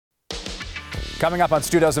Coming up on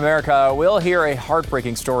Stu Does America, we'll hear a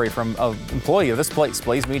heartbreaking story from an employee of this place,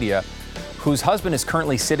 Blaze Media, whose husband is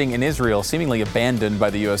currently sitting in Israel, seemingly abandoned by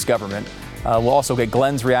the U.S. government. We'll also get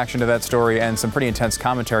Glenn's reaction to that story and some pretty intense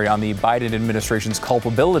commentary on the Biden administration's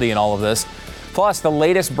culpability in all of this. Plus, the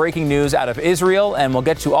latest breaking news out of Israel, and we'll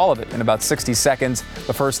get to all of it in about 60 seconds.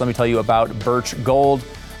 But first, let me tell you about Birch Gold.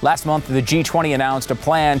 Last month, the G20 announced a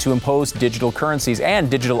plan to impose digital currencies and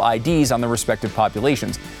digital IDs on the respective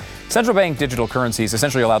populations. Central bank digital currencies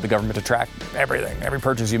essentially allow the government to track everything, every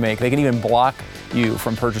purchase you make. They can even block you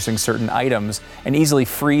from purchasing certain items and easily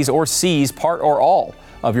freeze or seize part or all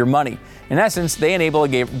of your money. In essence, they enable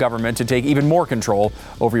a government to take even more control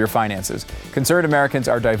over your finances. Concerned Americans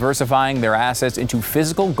are diversifying their assets into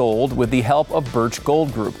physical gold with the help of Birch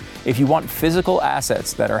Gold Group. If you want physical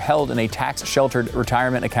assets that are held in a tax-sheltered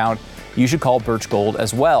retirement account, you should call Birch Gold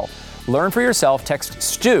as well. Learn for yourself. Text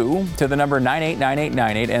STU to the number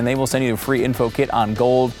 989898 and they will send you a free info kit on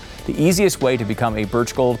gold. The easiest way to become a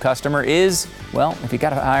Birch Gold customer is, well, if you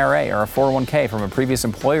got an IRA or a 401k from a previous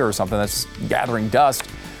employer or something that's gathering dust,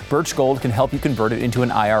 Birch Gold can help you convert it into an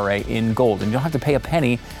IRA in gold, and you don't have to pay a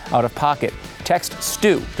penny out of pocket. Text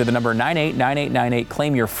STU to the number 989898.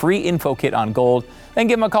 Claim your free info kit on gold. Then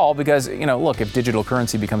give them a call because, look, if digital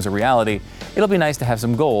currency becomes a reality, it'll be nice to have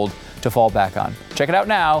some gold to fall back on. Check it out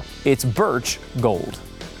now. It's Birch Gold.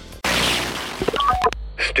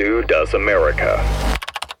 Stu Does America.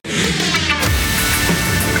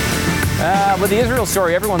 With the Israel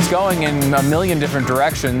story, everyone's going in a million different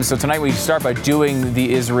directions. So tonight we start by doing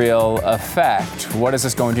the Israel effect. What is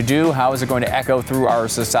this going to do? How is it going to echo through our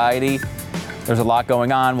society? There's a lot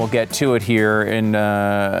going on. We'll get to it here in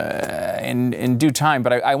due time.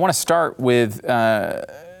 But I want to start with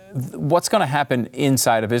what's going to happen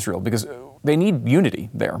inside of Israel, because they need unity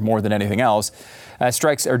there more than anything else. As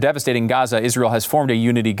strikes are devastating Gaza, Israel has formed a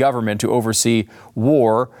unity government to oversee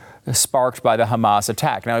war sparked by the Hamas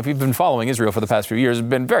attack. Now, if you've been following Israel for the past few years, it's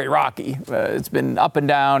been very rocky. It's been up and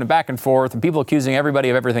down and back and forth, and people accusing everybody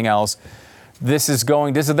of everything else. They're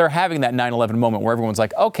having that 9/11 moment where everyone's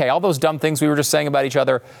like, okay, all those dumb things we were just saying about each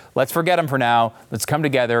other, let's forget them for now. Let's come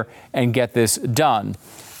together and get this done.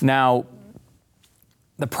 Now,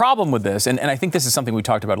 the problem with this, and I think this is something we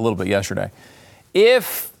talked about a little bit yesterday,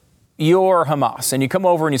 if you're Hamas and you come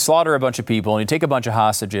over and you slaughter a bunch of people and you take a bunch of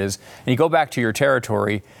hostages and you go back to your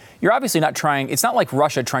territory, you're obviously not trying, it's not like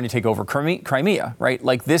Russia trying to take over Crimea, right?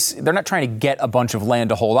 Like this, they're not trying to get a bunch of land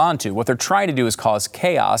to hold on to. What they're trying to do is cause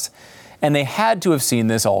chaos. And they had to have seen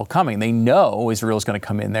this all coming. They know Israel's going to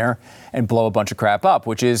come in there and blow a bunch of crap up,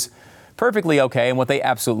 which is perfectly okay and what they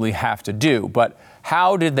absolutely have to do. But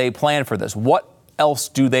how did they plan for this? What else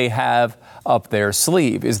do they have up their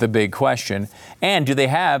sleeve is the big question. And do they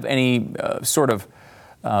have any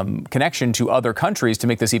connection to other countries to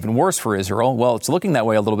make this even worse for Israel? Well, it's looking that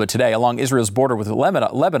way a little bit today. Along Israel's border with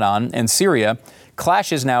Lebanon and Syria,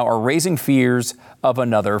 clashes now are raising fears of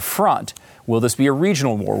another front. Will this be a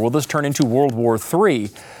regional war? Will this turn into World War III?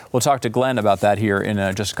 We'll talk to Glenn about that here in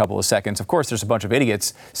just a couple of seconds. Of course, there's a bunch of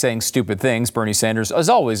idiots saying stupid things. Bernie Sanders is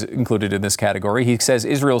always included in this category. He says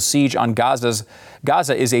Israel's siege on Gaza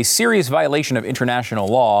is a serious violation of international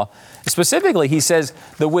law. Specifically, he says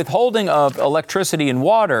the withholding of electricity and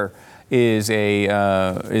water is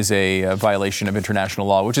a violation of international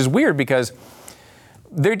law, which is weird because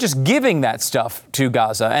they're just giving that stuff to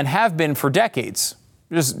Gaza and have been for decades.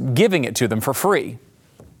 Just giving it to them for free.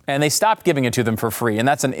 And they stopped giving it to them for free. And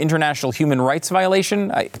that's an international human rights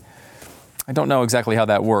violation. I don't know exactly how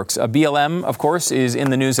that works. BLM, of course, is in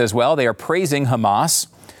the news as well. They are praising Hamas.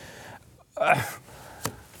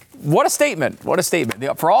 What a statement. What a statement.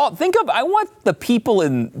 I want the people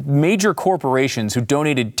in major corporations who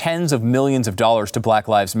donated tens of millions of dollars to Black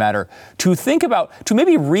Lives Matter to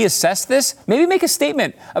maybe reassess this, maybe make a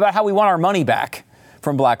statement about how we want our money back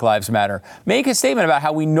from Black Lives Matter. Make a statement about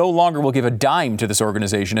how we no longer will give a dime to this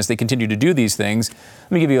organization as they continue to do these things.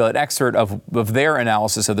 Let me give you an excerpt of their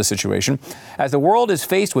analysis of the situation. As the world is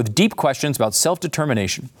faced with deep questions about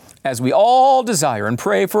self-determination, as we all desire and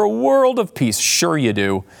pray for a world of peace, sure you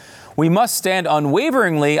do, we must stand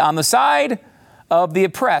unwaveringly on the side of the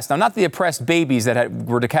oppressed. Now, not the oppressed babies that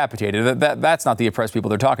were decapitated. That's not the oppressed people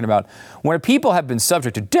they're talking about. Where people have been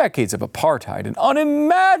subject to decades of apartheid and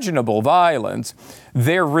unimaginable violence,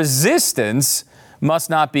 their resistance must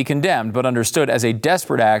not be condemned, but understood as a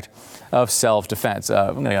desperate act of self-defense.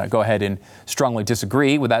 I'm going to go ahead and strongly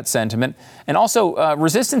disagree with that sentiment. And also,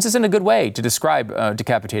 resistance isn't a good way to describe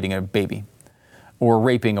decapitating a baby. or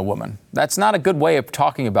raping a woman. That's not a good way of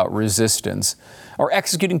talking about resistance, or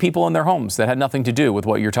executing people in their homes that had nothing to do with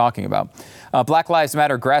what you're talking about. Black Lives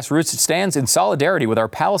Matter grassroots stands in solidarity with our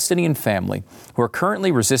Palestinian family who are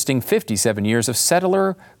currently resisting 57 years of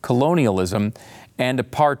settler colonialism and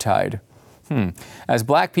apartheid. As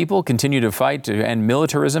black people continue to fight to end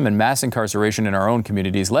militarism and mass incarceration in our own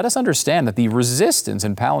communities, let us understand that the resistance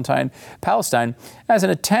in Palestine as an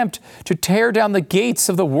attempt to tear down the gates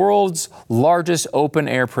of the world's largest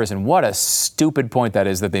open-air prison. What a stupid point that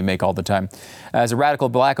is that they make all the time. As a radical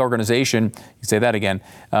black organization, you say that again,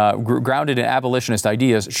 grounded in abolitionist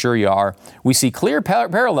ideas, sure you are, we see clear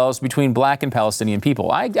parallels between black and Palestinian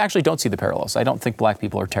people. I actually don't see the parallels. I don't think black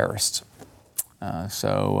people are terrorists.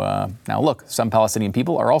 Now look, some Palestinian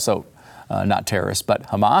people are also not terrorists, but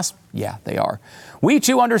Hamas, yeah, they are. We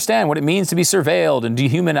too understand what it means to be surveilled and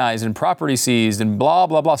dehumanized and property seized and blah,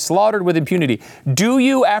 blah, blah, slaughtered with impunity. Do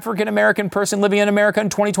you, African-American person living in America in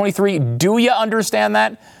 2023, do you understand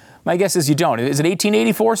that? My guess is you don't. Is it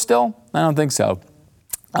 1884 still? I don't think so.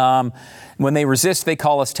 When they resist, they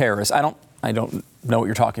call us terrorists. I don't know what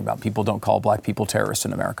you're talking about. People don't call black people terrorists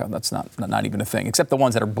in America. That's not even a thing, except the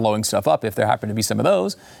ones that are blowing stuff up. If there happen to be some of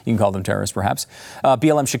those, you can call them terrorists, perhaps.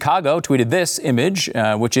 BLM Chicago tweeted this image,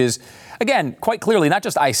 which is, again, quite clearly not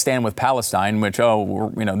just I stand with Palestine, which,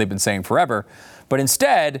 they've been saying forever, but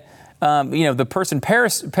instead, the person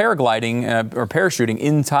paragliding or parachuting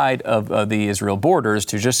inside of the Israel borders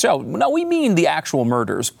to just show, no, we mean the actual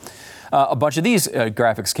murders. A bunch of these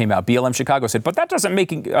graphics came out. BLM Chicago said, but that doesn't make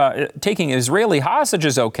taking Israeli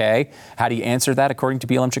hostages okay. How do you answer that, according to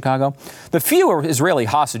BLM Chicago? The fewer Israeli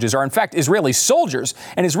hostages are, in fact, Israeli soldiers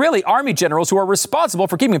and Israeli army generals who are responsible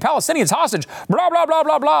for keeping Palestinians hostage, blah, blah, blah,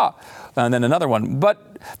 blah, blah. And then another one. But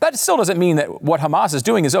that still doesn't mean that what Hamas is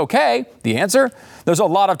doing is okay. The answer? There's a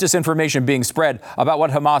lot of disinformation being spread about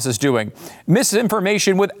what Hamas is doing.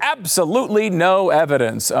 Misinformation with absolutely no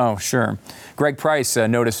evidence. Oh, sure. Greg Price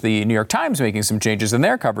noticed the New York Times making some changes in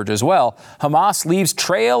their coverage as well. Hamas leaves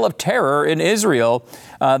trail of terror in Israel.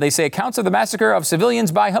 They say accounts of the massacre of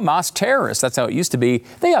civilians by Hamas terrorists. That's how it used to be.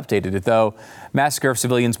 They updated it, though. Massacre of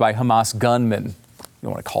civilians by Hamas gunmen. You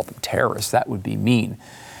don't want to call them terrorists. That would be mean.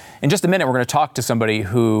 In just a minute, we're going to talk to somebody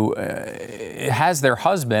who has their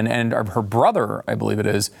husband and her brother, I believe it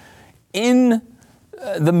is, in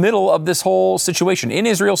the middle of this whole situation in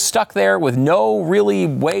Israel, stuck there with no really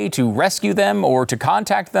way to rescue them or to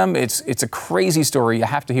contact them. It's a crazy story. You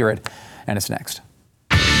have to hear it. And it's next.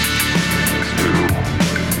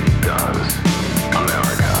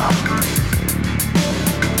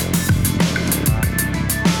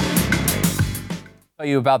 Tell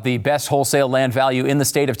you about the best wholesale land value in the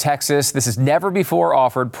state of Texas. This is never before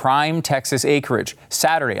offered prime Texas acreage.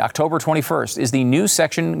 Saturday, October 21st, is the new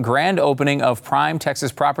section grand opening of prime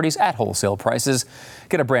Texas properties at wholesale prices.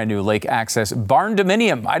 Get a brand new lake access barn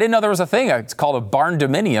dominium. I didn't know there was a thing. It's called a barn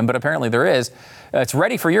dominium, but apparently there is. It's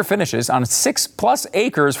ready for your finishes on 6+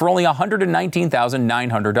 acres for only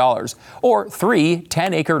 $119,900, or 3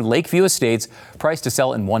 10-acre Lakeview estates priced to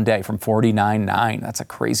sell in one day from $49,900. That's a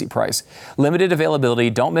crazy price. Limited availability.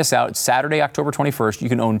 Don't miss out. It's Saturday, October 21st. You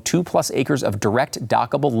can own 2+ acres of direct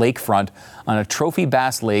dockable lakefront on a trophy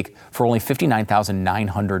bass lake for only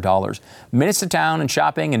 $59,900. Minutes to town and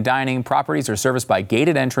shopping and dining. Properties are serviced by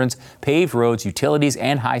gated entrance, paved roads, utilities,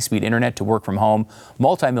 and high-speed internet to work from home.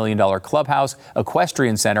 Multi-million-dollar clubhouse,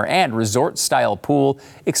 equestrian center, and resort-style pool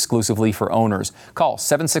exclusively for owners. Call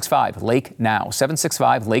 765-LAKE-NOW.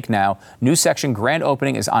 765-LAKE-NOW. New section grand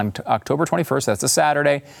opening is on October 21st. That's a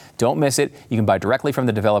Saturday. Don't miss it. You can buy directly from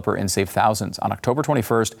the developer and save thousands. On October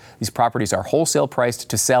 21st, these properties are wholesale priced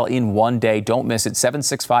to sell in one day. Don't miss it.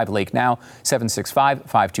 765-LAKE-NOW.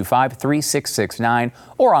 765-525-3669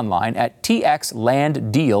 or online at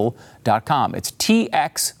txlanddeal.com. It's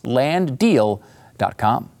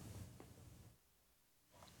txlanddeal.com.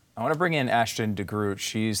 I want to bring in Ashton DeGroot.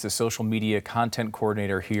 She's the social media content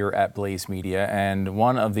coordinator here at Blaze Media and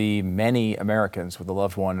one of the many Americans with a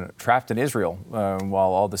loved one trapped in Israel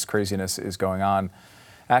while all this craziness is going on.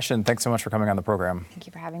 Ashton, thanks so much for coming on the program. Thank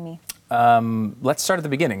you for having me. Let's start at the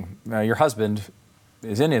beginning. Your husband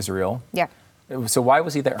is in Israel. Yeah. So why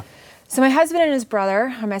was he there? So my husband and his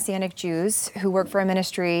brother are Messianic Jews who work for a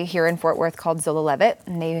ministry here in Fort Worth called Zola Levitt,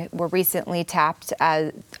 and they were recently tapped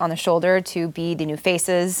on the shoulder to be the new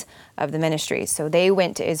faces of the ministry. So they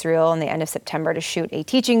went to Israel in the end of September to shoot a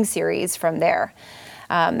teaching series from there.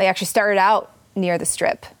 They actually started out near the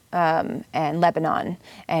Strip and Lebanon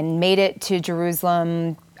and made it to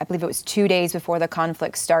Jerusalem, I believe it was 2 days before the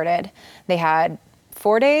conflict started. They had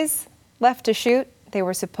 4 days left to shoot. They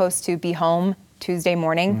were supposed to be home Tuesday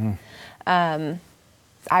morning. Mm-hmm.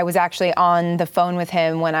 I was actually on the phone with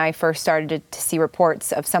him when I first started to see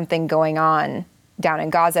reports of something going on down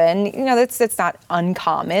in Gaza. And, you know, that's not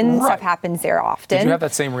uncommon. Right. Stuff happens there often. Did you have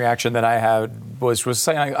that same reaction that I had, was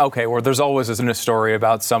saying, okay, well, there's always a story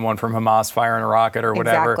about someone from Hamas firing a rocket or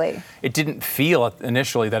whatever. Exactly. It didn't feel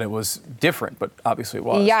initially that it was different, but obviously it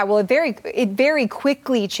was. Yeah, well, it very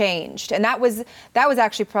quickly changed. And that was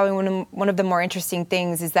actually probably one of the more interesting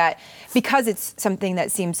things, is that because it's something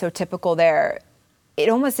that seems so typical there, it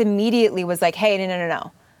almost immediately was like, hey,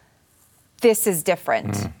 no. This is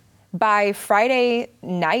different. By Friday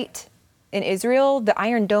night in Israel, the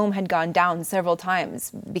Iron Dome had gone down several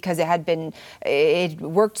times because it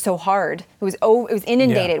worked so hard. It was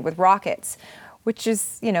inundated with rockets, which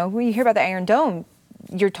is, you know, when you hear about the Iron Dome,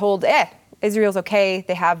 you're told, Israel's okay,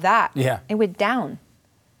 they have that. Yeah. It went down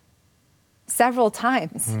several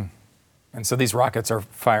times. And so these rockets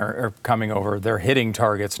are coming over. They're hitting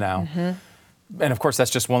targets now. And of course,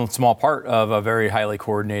 that's just one small part of a very highly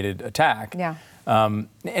coordinated attack. Yeah. And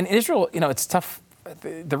Israel, you know, it's tough.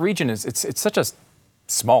 The region it's such a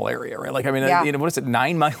small area, right? Like, I mean, Yeah. you know, what is it,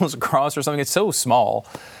 9 miles across or something? It's so small.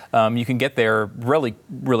 You can get there really,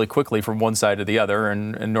 really quickly from one side to the other,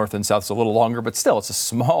 and north and south is a little longer, but still, it's a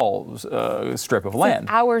small strip of land.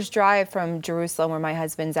 It's an hour's drive from Jerusalem, where my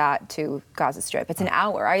husband's at, to Gaza Strip. It's an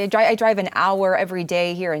hour. I drive an hour every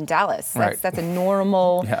day here in Dallas. That's a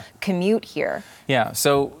normal commute here. Yeah,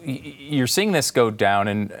 so you're seeing this go down,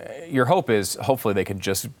 and your hope is hopefully they could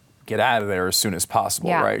just get out of there as soon as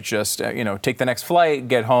possible, right? Just, you know, take the next flight,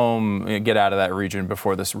 get home, get out of that region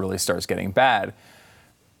before this really starts getting bad.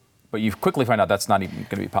 But you quickly find out that's not even going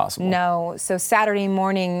to be possible. No. So Saturday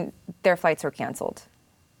morning, their flights were canceled.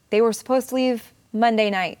 They were supposed to leave Monday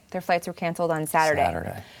night. Their flights were canceled on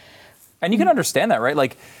Saturday. And you can understand that, right?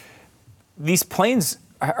 Like, these planes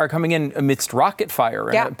are coming in amidst rocket fire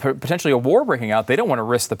and potentially a war breaking out. They don't want to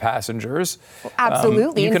risk the passengers.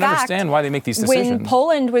 Absolutely. You can understand why they make these decisions. When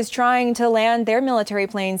Poland was trying to land their military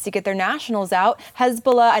planes to get their nationals out,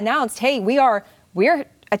 Hezbollah announced, hey, we're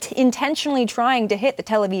intentionally trying to hit the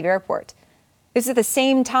Tel Aviv airport. This is at the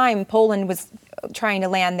same time Poland was trying to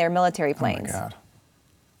land their military planes. Oh my God.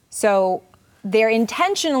 So they're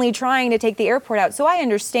intentionally trying to take the airport out. So I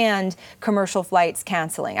understand commercial flights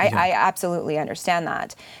canceling. I absolutely understand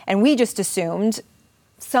that. And we just assumed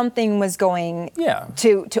something was going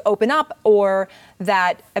to open up, or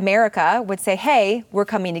that America would say, hey, we're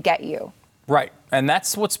coming to get you. Right. And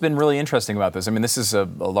that's what's been really interesting about this. I mean, this is a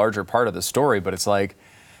larger part of the story, but it's like,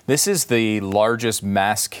 this is the largest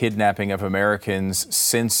mass kidnapping of Americans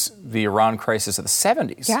since the Iran crisis of the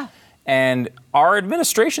 70s. Yeah. And our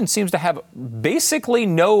administration seems to have basically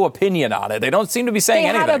no opinion on it. They don't seem to be saying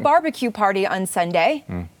anything. They had a barbecue party on Sunday.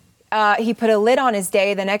 He put a lid on his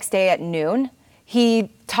day the next day at noon. He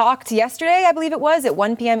talked yesterday, I believe it was, at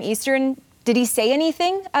 1 p.m. Eastern. Did he say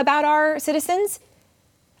anything about our citizens?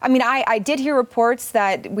 I mean, I did hear reports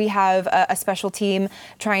that we have a special team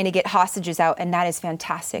trying to get hostages out, and that is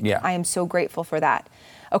fantastic. Yeah. I am so grateful for that.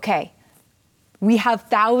 Okay. We have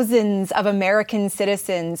thousands of American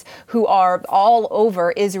citizens who are all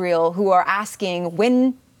over Israel who are asking,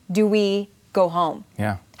 when do we go home?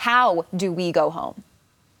 Yeah. How do we go home?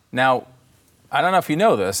 Now, I don't know if you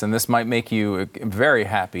know this, and this might make you very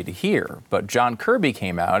happy to hear, but John Kirby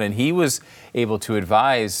came out and he was able to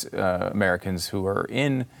advise Americans who are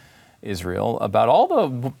in Israel about all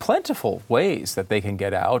the plentiful ways that they can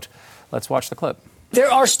get out. Let's watch the clip. There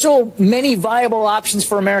are still many viable options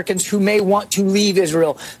for Americans who may want to leave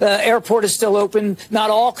Israel. The airport is still open. Not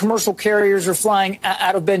all commercial carriers are flying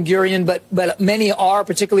out of Ben Gurion, but many are,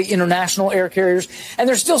 particularly international air carriers. And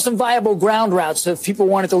there's still some viable ground routes. So if people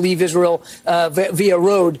wanted to leave Israel via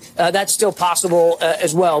road, that's still possible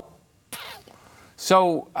as well.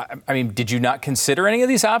 So, I mean, did you not consider any of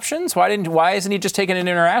these options? Why isn't he just taking an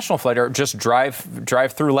international flight or just drive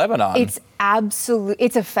through Lebanon? It's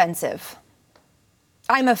offensive.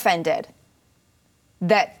 I'm offended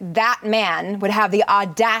that man would have the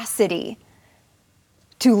audacity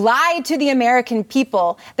to lie to the American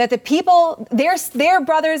people, that the people, their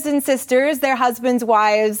brothers and sisters, their husbands,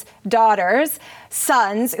 wives, daughters,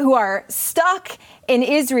 sons who are stuck in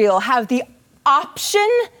Israel have the option,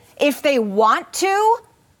 if they want to,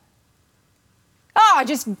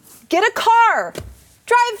 just get a car.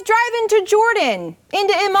 Drive into Jordan,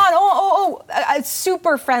 into Iman, a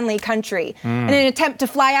super friendly country. In an attempt to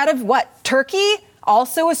fly out of Turkey,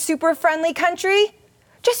 also a super friendly country.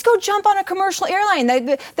 Just go jump on a commercial airline.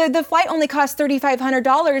 The flight only costs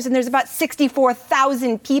 $3,500, and there's about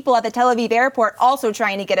 64,000 people at the Tel Aviv airport also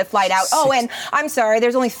trying to get a flight out. And I'm sorry,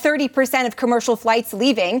 there's only 30% of commercial flights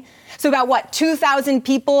leaving. So about 2,000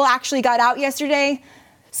 people actually got out yesterday?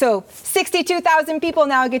 So 62,000 people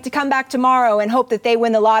now get to come back tomorrow and hope that they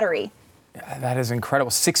win the lottery. That is incredible.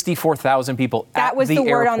 64,000 people at the airport. That was the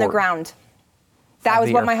word on the ground. That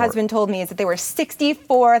was what my husband told me, is that there were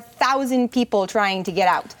 64,000 people trying to get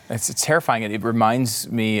out. It's terrifying. It reminds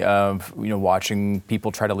me of, watching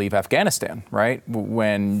people try to leave Afghanistan, right?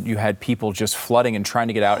 When you had people just flooding and trying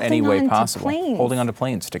to get out any way possible. Holding onto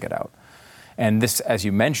planes to get out. And this, as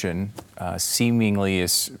you mentioned, seemingly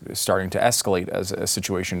is starting to escalate as a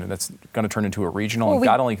situation that's going to turn into a regional. And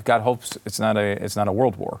God hopes it's not a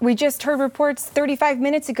world war. We just heard reports 35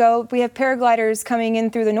 minutes ago. We have paragliders coming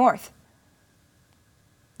in through the north.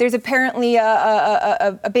 There's apparently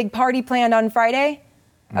a big party planned on Friday,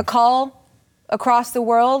 a call across the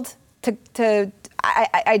world to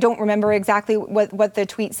I don't remember exactly what the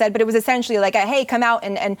tweet said, but it was essentially like, hey, come out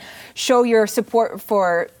and show your support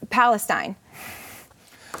for Palestine.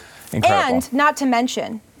 Incredible. And not to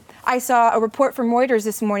mention, I saw a report from Reuters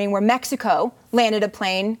this morning where Mexico landed a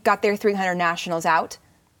plane, got their 300 nationals out.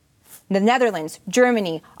 The Netherlands,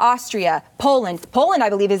 Germany, Austria, Poland. Poland, I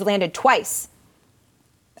believe, has landed twice.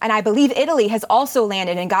 And I believe Italy has also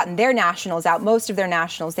landed and gotten their nationals out. Most of their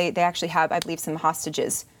nationals, they actually have, I believe, some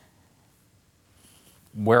hostages.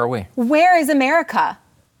 Where are we? Where is America?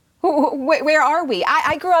 Where are we?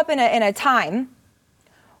 I grew up in a time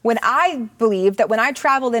when I believed that when I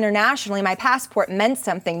traveled internationally, my passport meant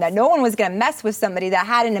something, that no one was going to mess with somebody that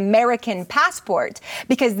had an American passport,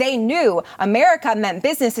 because they knew America meant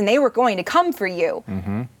business and they were going to come for you.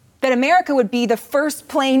 Mm-hmm. That America would be the first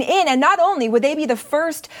plane in. And not only would they be the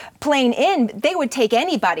first plane in, they would take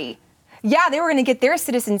anybody. Yeah, they were going to get their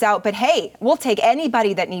citizens out, but hey, we'll take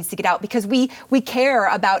anybody that needs to get out, because we care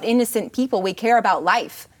about innocent people. We care about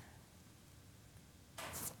life.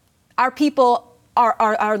 Our people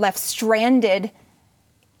are left stranded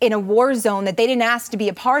in a war zone that they didn't ask to be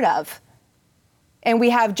a part of. And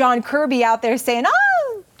we have John Kirby out there saying,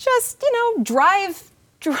 just, drive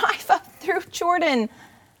up through Jordan.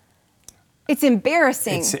 It's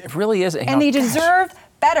embarrassing. It really is. And they deserve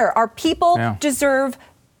better. Our people deserve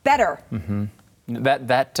better. Mm-hmm.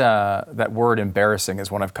 That word embarrassing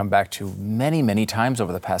is one I've come back to many, many times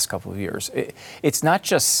over the past couple of years. It's not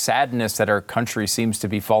just sadness that our country seems to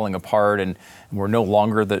be falling apart and we're no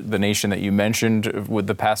longer the nation that you mentioned with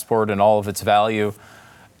the passport and all of its value.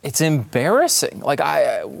 It's embarrassing.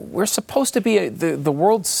 We're supposed to be the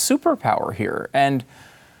world's superpower here. And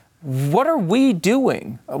what are we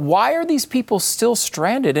doing? Why are these people still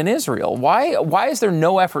stranded in Israel? Why is there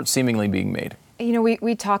no effort seemingly being made?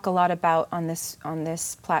 We talk a lot about on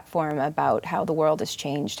this platform about how the world has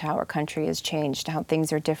changed, how our country has changed, how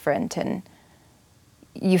things are different, and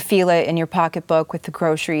you feel it in your pocketbook with the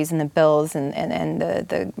groceries and the bills and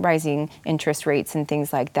the rising interest rates and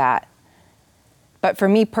things like that. But for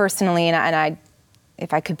me personally, and I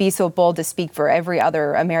if I could be so bold to speak for every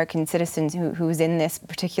other American citizen who's in this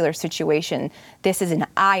particular situation, this is an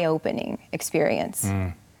eye-opening experience.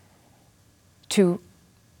 To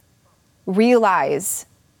realize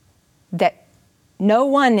that no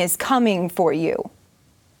one is coming for you.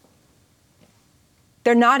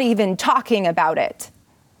 They're not even talking about it.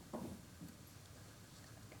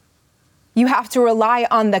 You have to rely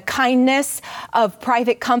on the kindness of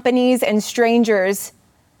private companies and strangers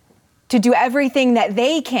to do everything that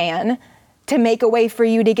they can to make a way for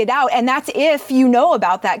you to get out. And that's if you know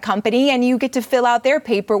about that company and you get to fill out their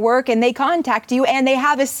paperwork and they contact you and they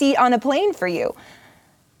have a seat on a plane for you.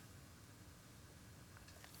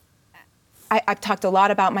 I've talked a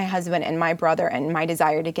lot about my husband and my brother and my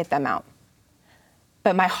desire to get them out.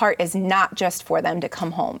 But my heart is not just for them to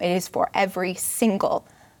come home. It is for every single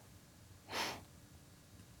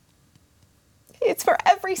It's for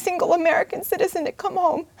every single American citizen to come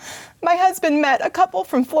home. My husband met a couple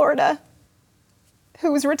from Florida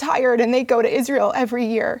who's retired, and they go to Israel every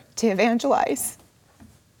year to evangelize.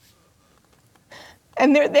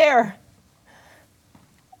 And they're there.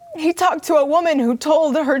 He talked to a woman who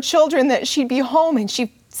told her children that she'd be home, and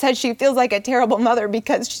she said she feels like a terrible mother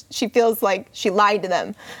because she feels like she lied to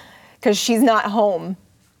them because she's not home.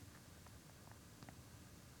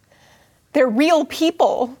 They're real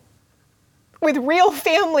people with real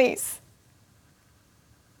families.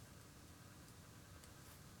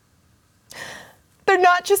 They're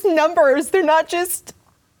not just numbers. They're not just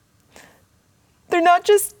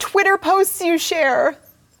Twitter posts you share.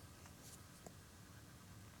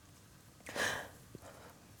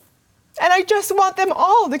 And I just want them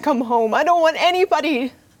all to come home. I don't want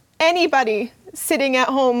anybody sitting at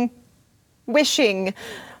home wishing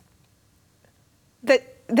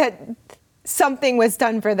that something was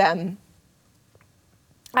done for them.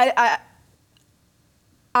 I'm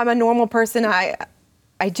a normal person.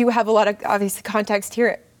 I I do have a lot of obviously context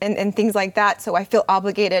here and things like that, so I feel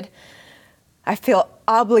obligated. I feel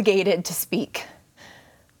obligated to speak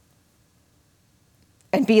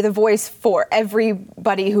and be the voice for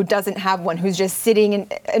everybody who doesn't have one, who's just sitting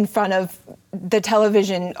in front of the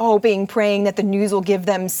television, hoping, praying that the news will give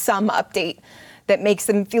them some update that makes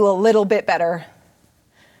them feel a little bit better.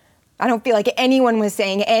 I don't feel like anyone was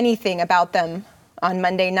saying anything about them on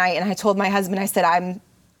Monday night, and I told my husband, I said, I'm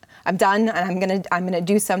done, and I'm gonna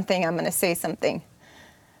do something. I'm gonna say something,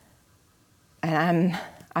 and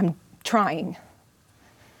I'm trying.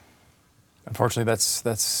 Unfortunately,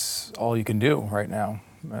 that's all you can do right now,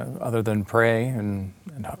 other than pray and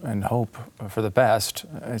hope for the best.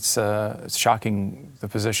 It's shocking the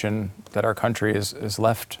position that our country has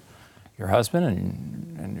left your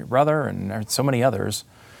husband and your brother and so many others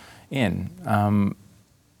in.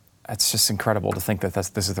 It's just incredible to think that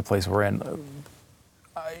this is the place we're in.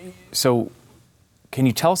 So, can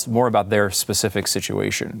you tell us more about their specific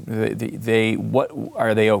situation? What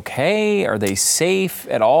are they okay? Are they safe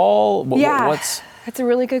at all? That's a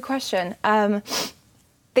really good question.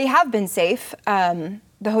 They have been safe. The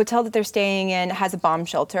hotel that they're staying in has a bomb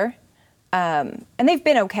shelter, and they've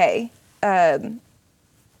been okay.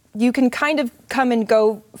 You can kind of come and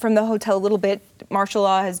go from the hotel a little bit. Martial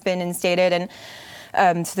law has been instated,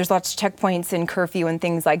 and so there's lots of checkpoints and curfew and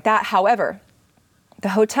things like that. However, the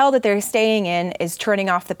hotel that they're staying in is turning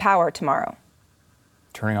off the power tomorrow.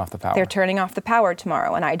 Turning off the power? They're turning off the power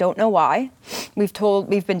tomorrow, and I don't know why. We've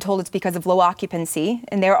been told it's because of low occupancy,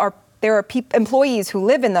 and there are employees who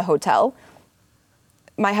live in the hotel.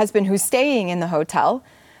 My husband, who's staying in the hotel,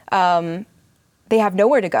 they have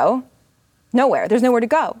nowhere to go. Nowhere. There's nowhere to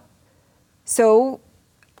go. So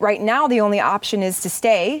right now, the only option is to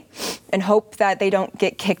stay and hope that they don't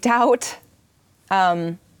get kicked out.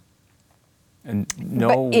 And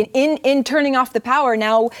no. But in turning off the power,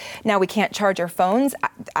 now we can't charge our phones.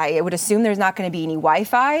 I would assume there's not going to be any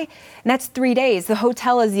Wi-Fi, and that's 3 days. The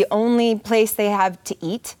hotel is the only place they have to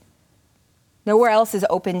eat. Nowhere else is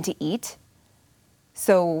open to eat.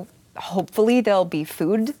 So hopefully there'll be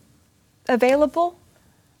food available.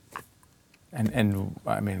 And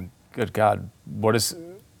I mean, good God,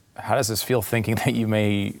 how does this feel, thinking that you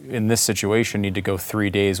may, in this situation, need to go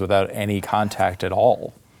 3 days without any contact at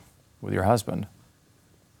all with your husband?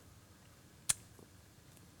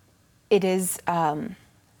 It is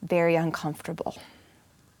very uncomfortable.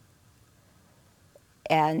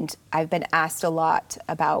 And I've been asked a lot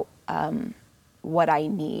about what I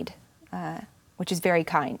need, which is very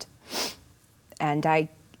kind. And I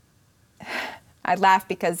laugh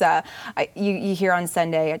because you hear on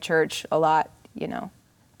Sunday at church a lot,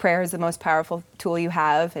 prayer is the most powerful tool you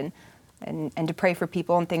have, and to pray for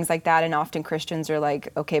people and things like that. And often Christians are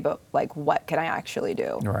like, okay, but like, what can I actually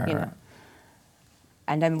do? Right.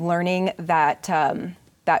 And I'm learning that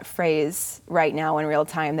that phrase right now in real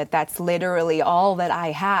time, that's literally all that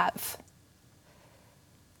I have.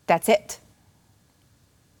 That's it.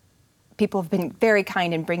 People have been very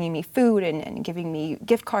kind in bringing me food and giving me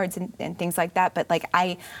gift cards and things like that. But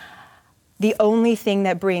the only thing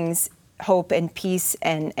that brings hope and peace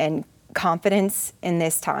and confidence in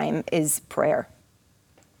this time is prayer.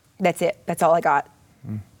 That's it. That's all I got.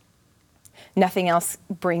 Nothing else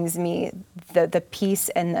brings me the peace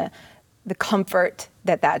and the comfort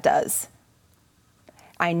that does.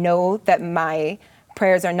 I know that my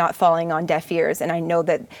prayers are not falling on deaf ears, and I know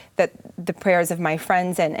that the prayers of my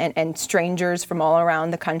friends and strangers from all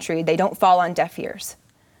around the country, they don't fall on deaf ears.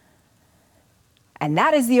 And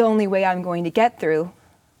that is the only way I'm going to get through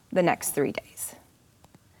the next 3 days.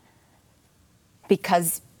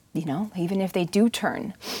 Because, even if they do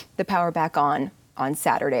turn the power back on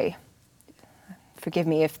Saturday, forgive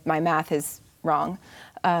me if my math is wrong,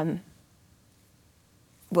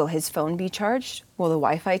 will his phone be charged? Will the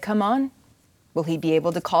Wi-Fi come on? Will he be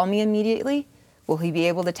able to call me immediately? Will he be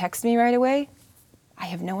able to text me right away? I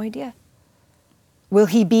have no idea. Will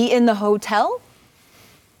he be in the hotel?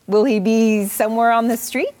 Will he be somewhere on the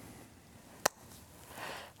street?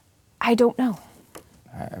 I don't know.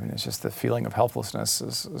 I mean, it's just the feeling of helplessness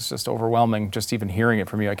is just overwhelming. Just even hearing it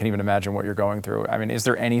from you, I can't even imagine what you're going through. I mean, is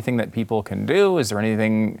there anything that people can do? Is there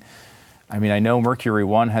anything? I mean, I know Mercury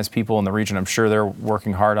One has people in the region. I'm sure they're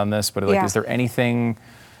working hard on this. But is there anything?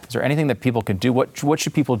 Is there anything that people can do? What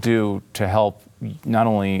should people do to help not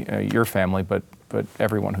only your family but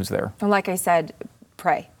everyone who's there? And like I said,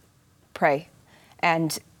 pray,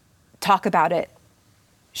 and talk about it.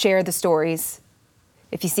 Share the stories.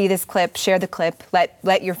 If you see this clip, share the clip.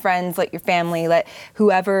 Let your friends, let your family, let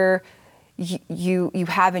whoever you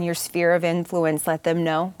have in your sphere of influence, let them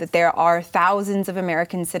know that there are thousands of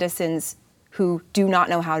American citizens who do not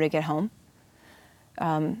know how to get home.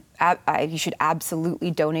 You should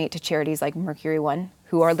absolutely donate to charities like Mercury One,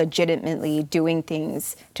 who are legitimately doing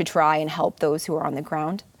things to try and help those who are on the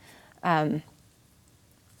ground. That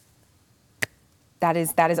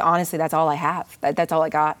is honestly, that's all I have. That's all I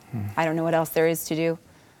got. I don't know what else there is to do.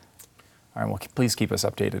 All right, well, please keep us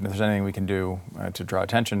updated. If there's anything we can do to draw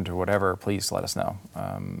attention to whatever, please let us know.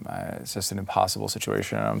 It's just an impossible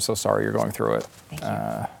situation, and I'm so sorry you're going through it.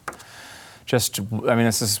 Thank you.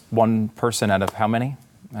 This is one person out of how many?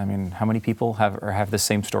 I mean, how many people have the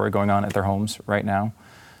same story going on at their homes right now?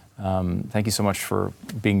 Thank you so much for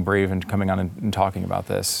being brave and coming on and talking about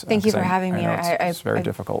this. Thank you for having me. It's very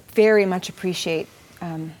difficult. Very much appreciate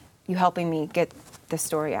you helping me get this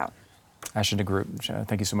story out. Ashton DeGroot,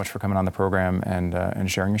 thank you so much for coming on the program and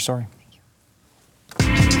sharing your story.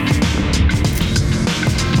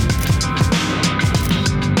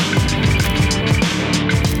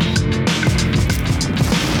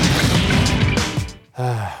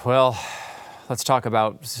 Well, let's talk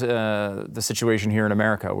about the situation here in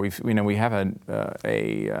America. We have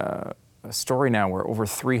a story now where over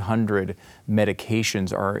 300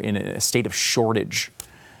 medications are in a state of shortage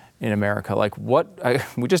in America. Like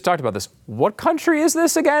we just talked about this. What country is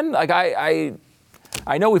this again? Like I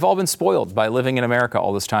know we've all been spoiled by living in America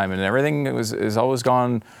all this time, and everything has always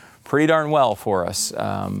gone pretty darn well for us.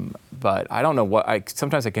 But I don't know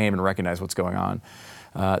sometimes I can't even recognize what's going on.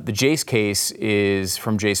 The Jace case is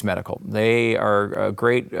from Jace Medical. They are a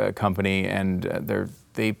great company, and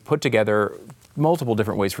they put together multiple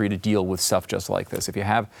different ways for you to deal with stuff just like this. If you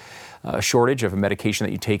have a shortage of a medication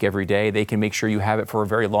that you take every day, they can make sure you have it for a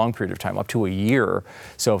very long period of time, up to a year.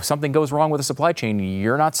 So if something goes wrong with the supply chain,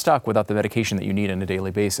 you're not stuck without the medication that you need on a daily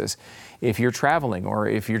basis. If you're traveling, or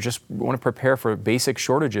if you just want to prepare for basic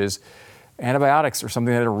shortages, antibiotics are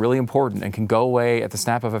something that are really important and can go away at the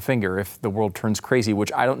snap of a finger if the world turns crazy,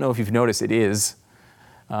 which I don't know if you've noticed it is.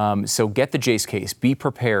 So get the Jace case, be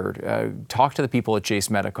prepared, talk to the people at Jace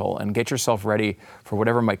Medical, and get yourself ready for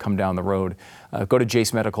whatever might come down the road. Go to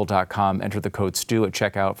jacemedical.com, enter the code STU at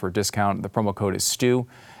checkout for a discount. The promo code is STU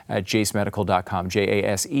at jacemedical.com,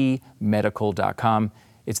 Jase medical.com.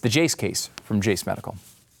 It's the Jace case from Jace Medical.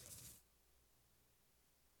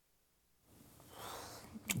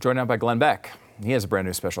 Joined now by Glenn Beck. He has a brand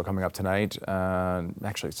new special coming up tonight.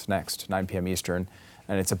 Actually, it's next, 9 p.m. Eastern.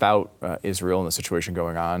 And it's about Israel and the situation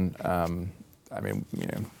going on.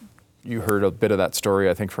 You heard a bit of that story,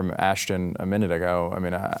 I think, from Ashton a minute ago.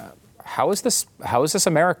 How is this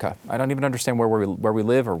America? I don't even understand where we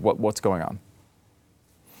live or what's going on.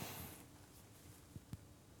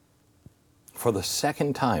 For the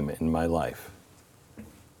second time in my life,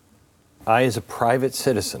 I, as a private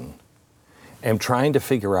citizen, am trying to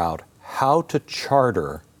figure out how to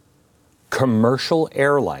charter commercial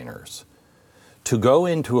airliners to go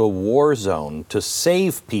into a war zone to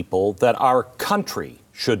save people that our country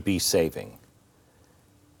should be saving.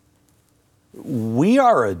 We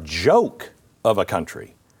are a joke of a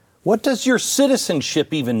country. What does your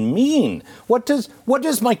citizenship even mean? What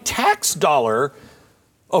does my tax dollar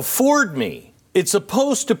afford me? It's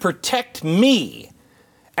supposed to protect me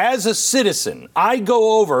as a citizen. I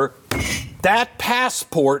go over, that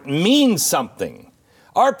passport means something.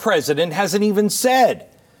 Our president hasn't even said,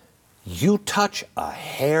 you touch a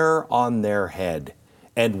hair on their head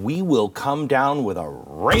and we will come down with a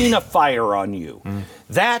rain of fire on you.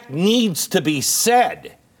 That needs to be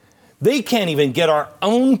said. They can't even get our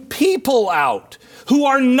own people out who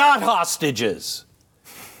are not hostages.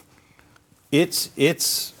 I've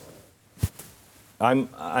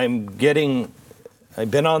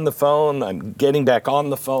been on the phone, I'm getting back on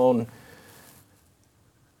the phone.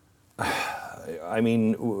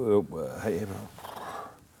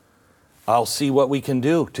 I'll see what we can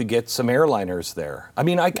do to get some airliners there.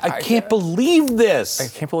 I can't believe this. I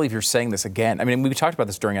can't believe you're saying this again. We talked about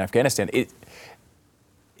this during Afghanistan.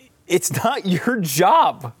 It's not your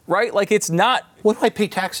job, right? It's not. What do I pay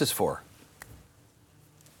taxes for?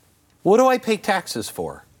 What do I pay taxes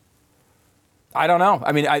for? I don't know.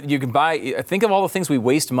 You can think of all the things we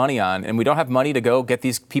waste money on, and we don't have money to go get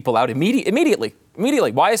these people out immediately.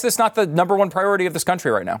 Why is this not the number one priority of this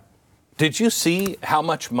country right now? Did you see how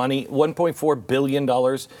much money, $1.4 billion,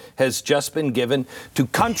 has just been given to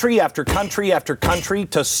country after country after country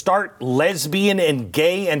to start lesbian and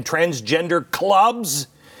gay and transgender clubs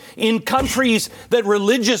in countries that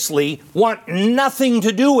religiously want nothing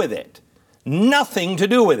to do with it? Nothing to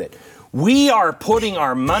do with it. We are putting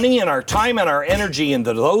our money and our time and our energy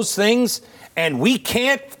into those things, and we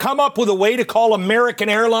can't come up with a way to call American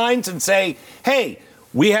Airlines and say, hey,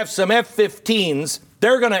 we have some F-15s.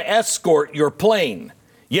 They're going to escort your plane.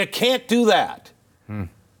 You can't do that.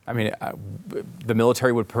 I mean, the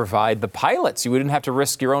military would provide the pilots. You wouldn't have to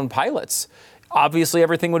risk your own pilots. Obviously,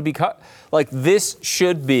 everything would be cut. Like, this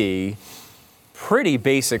should be pretty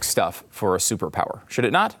basic stuff for a superpower, should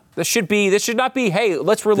it not? This should not be, hey,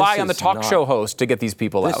 let's rely on the talk show host to get these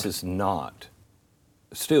people out. This is not.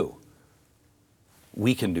 Stu,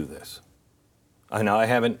 we can do this. I know I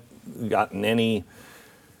haven't gotten any,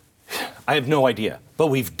 I have no idea, but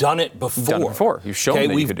we've done it before. You've done it before. You've shown that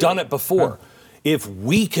you we've could do done it before. If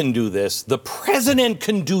we can do this, the president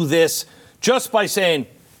can do this just by saying,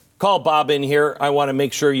 call Bob in here. I want to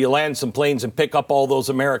make sure you land some planes and pick up all those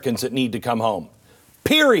Americans that need to come home.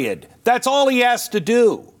 Period. That's all he has to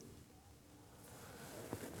do.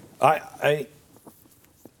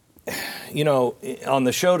 You know, on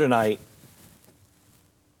the show tonight,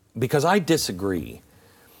 because I disagree,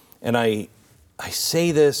 and I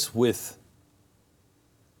say this with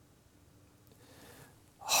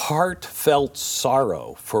heartfelt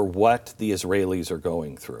sorrow for what the Israelis are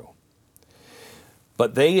going through.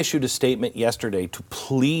 But they issued a statement yesterday to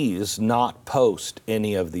please not post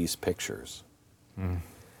any of these pictures.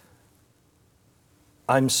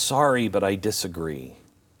 I'm sorry, but I disagree.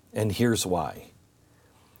 And here's why.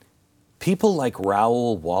 People like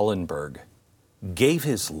Raoul Wallenberg gave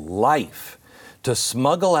his life to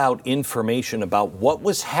smuggle out information about what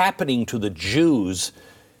was happening to the Jews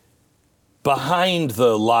behind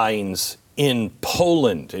the lines in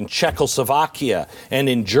Poland, in Czechoslovakia, and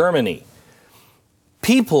in Germany.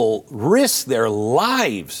 People risk their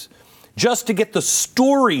lives just to get the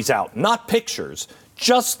stories out, not pictures,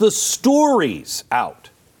 just the stories out.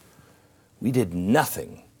 We did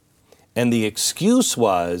nothing. And the excuse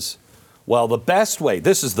was, well, the best way,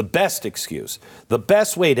 this is the best excuse, the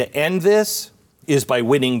best way to end this is by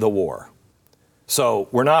winning the war. So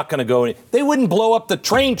we're not going to go any, they wouldn't blow up the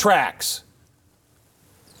train tracks.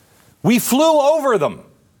 We flew over them.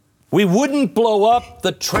 We wouldn't blow up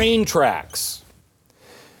the train tracks.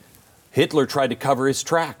 Hitler tried to cover his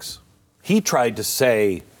tracks. He tried to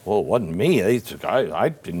say, well, it wasn't me. I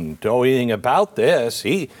didn't know anything about this.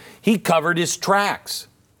 He covered his tracks.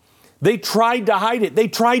 They tried to hide it. They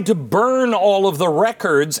tried to burn all of the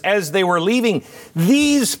records as they were leaving.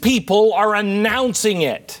 These people are announcing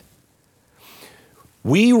it.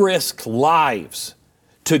 We risked lives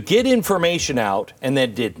to get information out and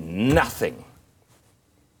then did nothing.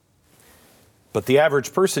 But the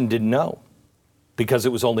average person didn't know because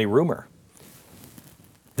it was only rumor.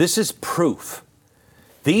 This is proof.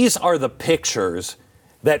 These are the pictures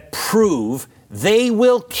that prove they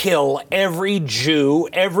will kill every Jew,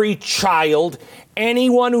 every child,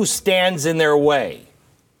 anyone who stands in their way.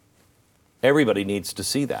 Everybody needs to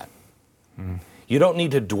see that. You don't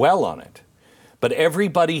need to dwell on it. But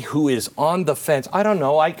everybody who is on the fence, I don't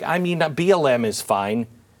know, I mean, BLM is fine.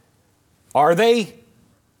 Are they?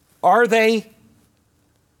 Are they?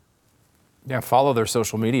 Yeah, follow their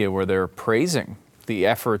social media where they're praising the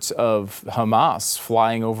efforts of Hamas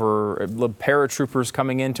flying over paratroopers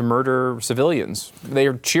coming in to murder civilians. They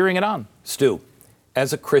are cheering it on. Stu,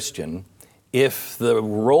 as a Christian, if the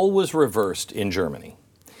role was reversed in Germany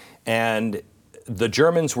and the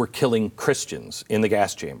Germans were killing Christians in the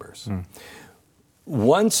gas chambers,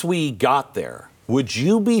 once we got there, would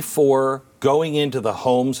you be for going into the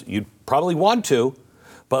homes? You'd probably want to,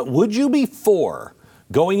 but would you be for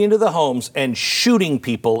going into the homes and shooting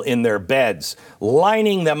people in their beds,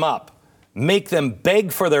 lining them up, make them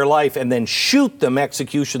beg for their life, and then shoot them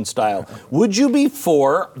execution style? Would you be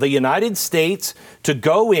for the United States to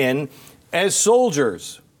go in as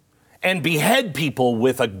soldiers and behead people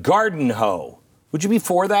with a garden hoe? Would you be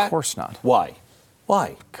for that? Of course not. Why?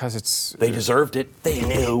 Why? Because they deserved it. They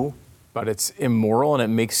knew. But it's immoral and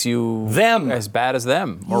it makes you them as bad as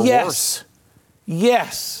them or worse.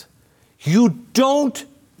 Yes. You don't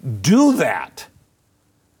do that.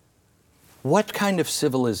 What kind of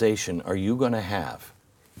civilization are you going to have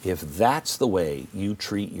if that's the way you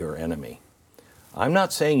treat your enemy? I'm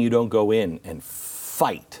not saying you don't go in and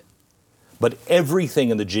fight, but everything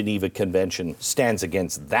in the Geneva Convention stands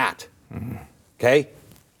against that. Okay?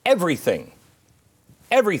 Everything.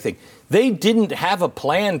 Everything. They didn't have a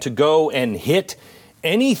plan to go and hit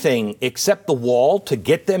anything except the wall to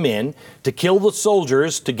get them in, to kill the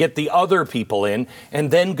soldiers, to get the other people in, and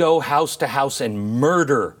then go house to house and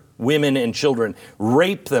murder women and children,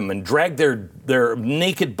 rape them, and drag their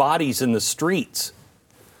naked bodies in the streets.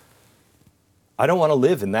 I don't want to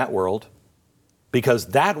live in that world because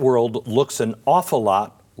that world looks an awful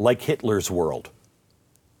lot like Hitler's world.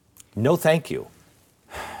 No, thank you.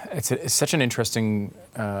 It's such an interesting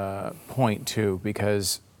point, too,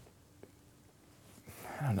 because,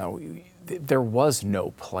 I don't know, there was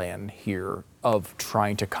no plan here of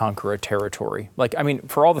trying to conquer a territory. Like, I mean,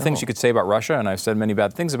 for all the things you could say about Russia, and I've said many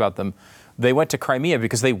bad things about them, they went to Crimea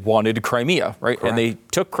because they wanted Crimea, right? Correct. And they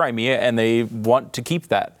took Crimea and they want to keep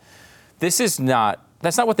that. That's not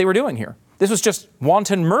what they were doing here. This was just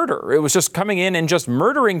wanton murder. It was just coming in and just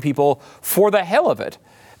murdering people for the hell of it,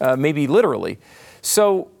 maybe literally.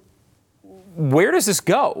 So where does this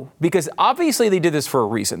go? Because obviously they did this for a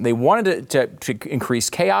reason. They wanted to increase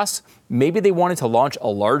chaos. Maybe they wanted to launch a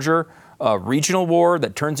larger regional war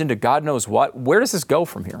that turns into God knows what. Where does this go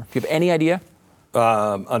from here? Do you have any idea?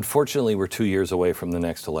 Unfortunately, we're 2 years away from the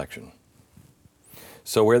next election.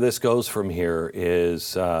 So where this goes from here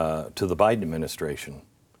is to the Biden administration.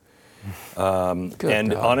 And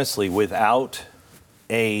God. honestly, without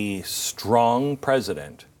a strong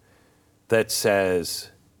president that says,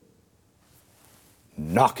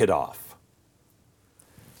 knock it off.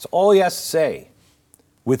 That's all he has to say,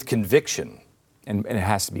 with conviction. And it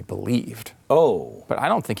has to be believed. Oh. But I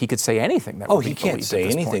don't think he could say anything that Oh, would be he can't believed say at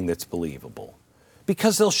this anything point. that's believable.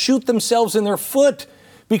 Because they'll shoot themselves in their foot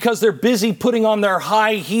because they're busy putting on their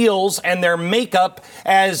high heels and their makeup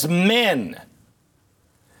as men.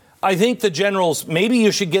 I think the generals, maybe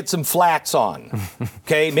you should get some flats on.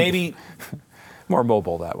 Okay, maybe. More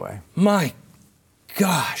mobile that way. My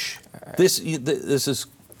gosh. This is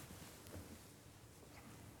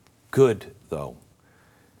good, though.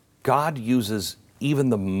 God uses even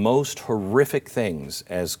the most horrific things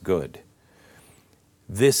as good.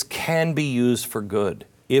 This can be used for good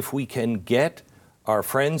if we can get our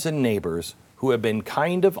friends and neighbors who have been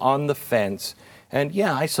kind of on the fence. And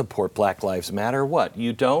yeah, I support Black Lives Matter. What,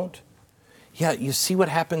 you don't? Yeah, you see what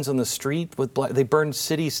happens on the street with they burn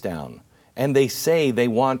cities down, and they say they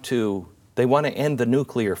want to end the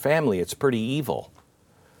nuclear family. It's pretty evil.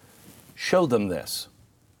 Show them this.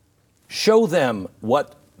 Show them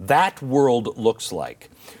what that world looks like.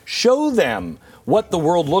 Show them what the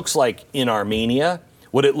world looks like in Armenia,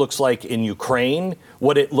 what it looks like in Ukraine,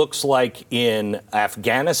 what it looks like in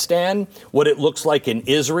Afghanistan, what it looks like in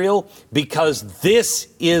Israel, because this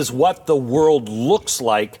is what the world looks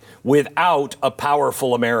like without a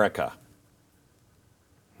powerful America.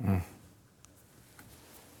 And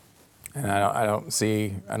I don't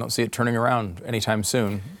see it turning around anytime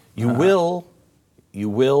soon. You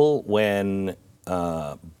will when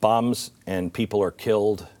bombs and people are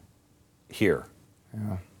killed here,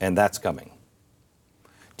 and that's coming.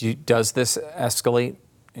 Does this escalate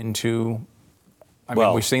into? I mean,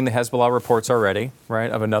 Well- we've seen the Hezbollah reports already, right,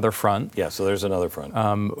 of another front. Yeah, so there's another front.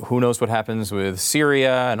 Who knows what happens with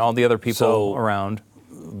Syria and all the other people around?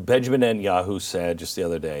 Benjamin Netanyahu said just the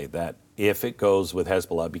other day that if it goes with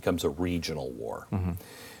Hezbollah, it becomes a regional war.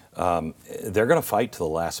 They're going to fight to the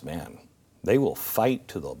last man. They will fight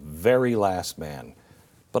to the very last man.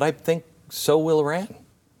 But I think so will Iran.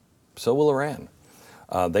 So will Iran.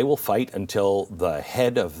 They will fight until the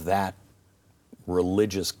head of that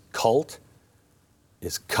religious cult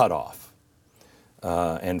is cut off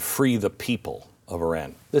and free the people of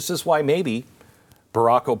Iran. This is why maybe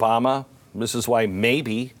Barack Obama, this is why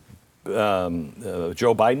maybe Joe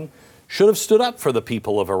Biden should have stood up for the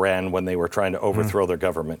people of Iran when they were trying to overthrow their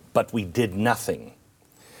government, but we did nothing.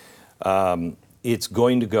 It's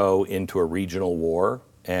going to go into a regional war,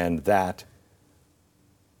 and that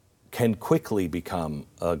can quickly become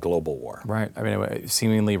a global war. Right. I mean,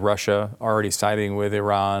 seemingly Russia already siding with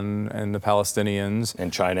Iran and the Palestinians.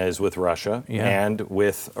 And China is with Russia and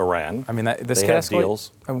with Iran. I mean, this they could have escalate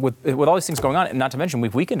deals. With all these things going on, and not to mention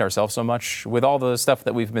we've weakened ourselves so much with all the stuff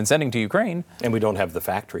that we've been sending to Ukraine. And we don't have the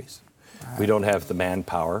factories. We don't have the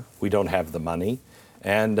manpower. We don't have the money.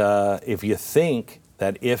 And if you think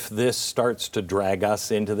that if this starts to drag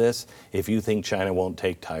us into this, if you think China won't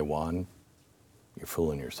take Taiwan, you're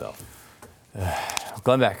fooling yourself.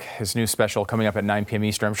 Glenn Beck, his new special coming up at 9 p.m.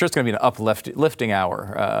 Eastern. I'm sure it's going to be an uplifting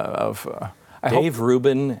hour of... Dave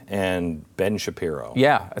Rubin and Ben Shapiro.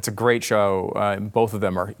 Yeah, it's a great show. Both of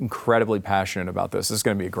them are incredibly passionate about this. This is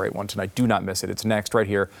going to be a great one tonight. Do not miss it. It's next right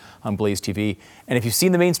here on Blaze TV. And if you've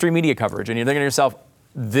seen the mainstream media coverage and you're thinking to yourself,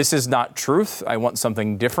 this is not truth, I want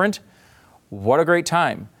something different, what a great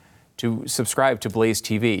time to subscribe to Blaze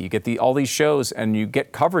TV. You get all these shows and you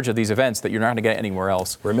get coverage of these events that you're not going to get anywhere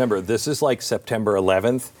else. Remember, this is like September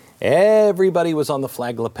 11th. Everybody was on the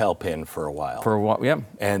flag lapel pin for a while. Yeah.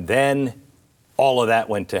 And then all of that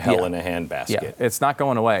went to hell in a handbasket. Yeah, it's not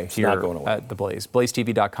going away here not going away. at The Blaze.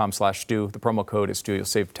 BlazeTV.com/Stu. The promo code is Stu. You'll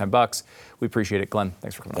save $10. We appreciate it. Glenn,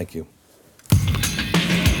 thanks for coming on. Thank you.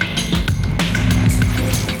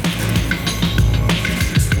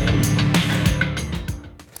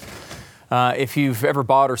 If you've ever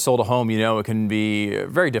bought or sold a home, you know it can be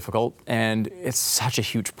very difficult, and it's such a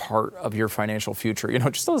huge part of your financial future.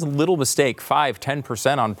 Just a little mistake,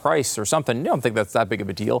 5-10% on price or something, you don't think that's that big of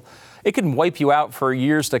a deal. It can wipe you out for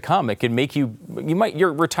years to come. It can make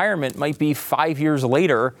your retirement might be 5 years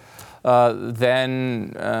later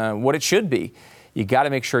than what it should be. You got to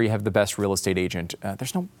make sure you have the best real estate agent.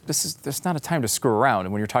 There's not a time to screw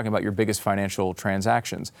around when you're talking about your biggest financial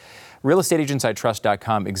transactions.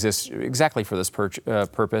 RealestateAgentsITrust.com exists exactly for this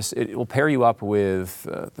purpose. It will pair you up with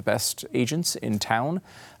the best agents in town,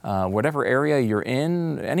 whatever area you're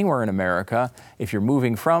in, anywhere in America. If you're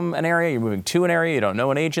moving from an area, you're moving to an area, you don't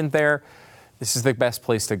know an agent there, this is the best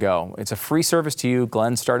place to go. It's a free service to you.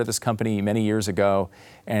 Glenn started this company many years ago,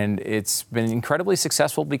 and it's been incredibly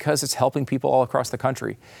successful because it's helping people all across the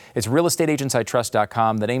country. It's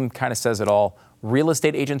realestateagentsitrust.com. The name kind of says it all,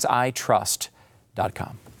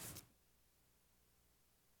 realestateagentsitrust.com.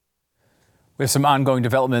 We have some ongoing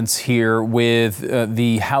developments here with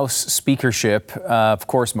the House speakership. Of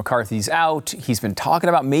course, McCarthy's out. He's been talking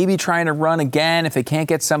about maybe trying to run again if they can't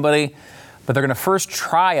get somebody. But they're going to first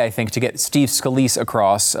try, I think, to get Steve Scalise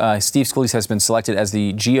across. Steve Scalise has been selected as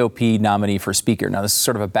the GOP nominee for Speaker. Now, this is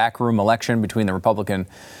sort of a backroom election between the Republican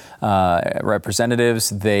representatives.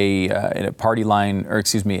 They, in a party line,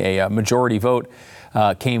 a majority vote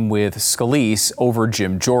came with Scalise over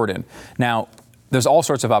Jim Jordan. Now, there's all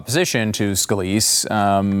sorts of opposition to Scalise.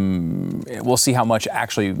 We'll see how much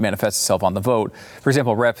actually manifests itself on the vote. For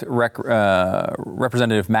example,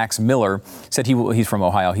 Representative Max Miller said he's from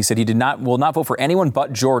Ohio. He said he will not vote for anyone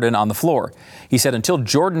but Jordan on the floor. He said until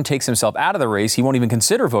Jordan takes himself out of the race, he won't even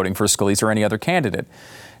consider voting for Scalise or any other candidate.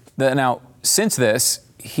 Now, since this,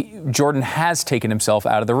 Jordan has taken himself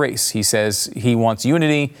out of the race. He says he wants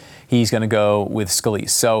unity. He's going to go with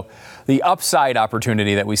Scalise. So the upside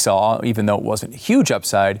opportunity that we saw, even though it wasn't a huge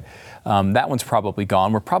upside, that one's probably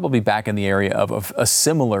gone. We're probably back in the area of a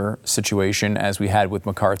similar situation as we had with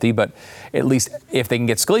McCarthy. But at least if they can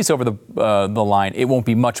get Scalise over the line, it won't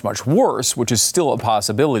be much, much worse, which is still a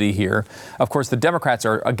possibility here. Of course, the Democrats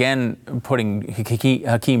are again putting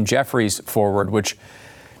Hakeem Jeffries forward, which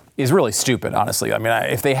is really stupid, honestly. I mean,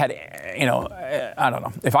 if they had, I don't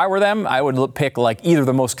know. If I were them, I would pick either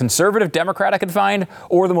the most conservative Democrat I could find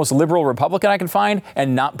or the most liberal Republican I can find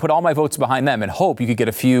and not put all my votes behind them and hope you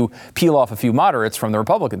could peel off a few moderates from the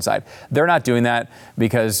Republican side. They're not doing that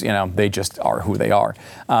because, they just are who they are.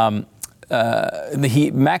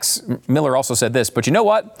 Max Miller also said this, but you know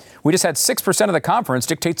what? We just had 6% of the conference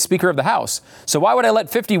dictate Speaker of the House. So why would I let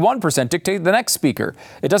 51% dictate the next Speaker?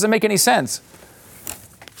 It doesn't make any sense.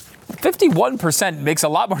 51% makes a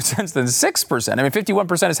lot more sense than 6%. I mean,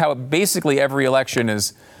 51% is how basically every election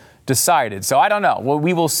is decided. So I don't know. Well,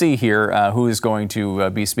 we will see here who is going to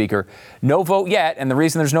be Speaker. No vote yet. And the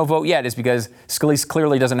reason there's no vote yet is because Scalise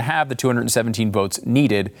clearly doesn't have the 217 votes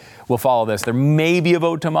needed. We'll follow this. There may be a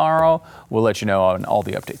vote tomorrow. We'll let you know on all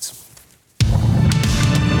the updates.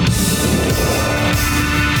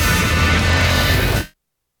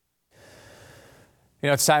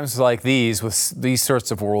 It's times like these, with these sorts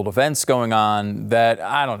of world events going on, that,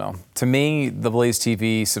 I don't know, to me, the Blaze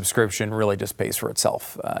TV subscription really just pays for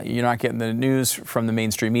itself. You're not getting the news from the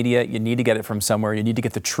mainstream media. You need to get it from somewhere. You need to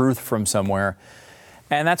get the truth from somewhere.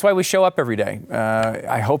 And that's why we show up every day.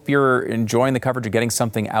 I hope you're enjoying the coverage and getting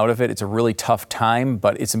something out of it. It's a really tough time,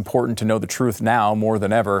 but it's important to know the truth now more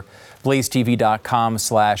than ever.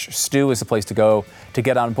 BlazeTV.com/Stu is the place to go to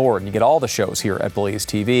get on board. And you get all the shows here at Blaze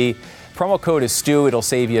TV. Promo code is Stu. It'll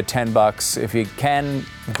save you $10. If you can,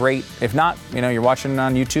 great. If not, you're watching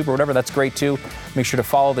on YouTube or whatever, that's great too. Make sure to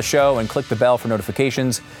follow the show and click the bell for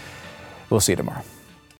notifications. We'll see you tomorrow.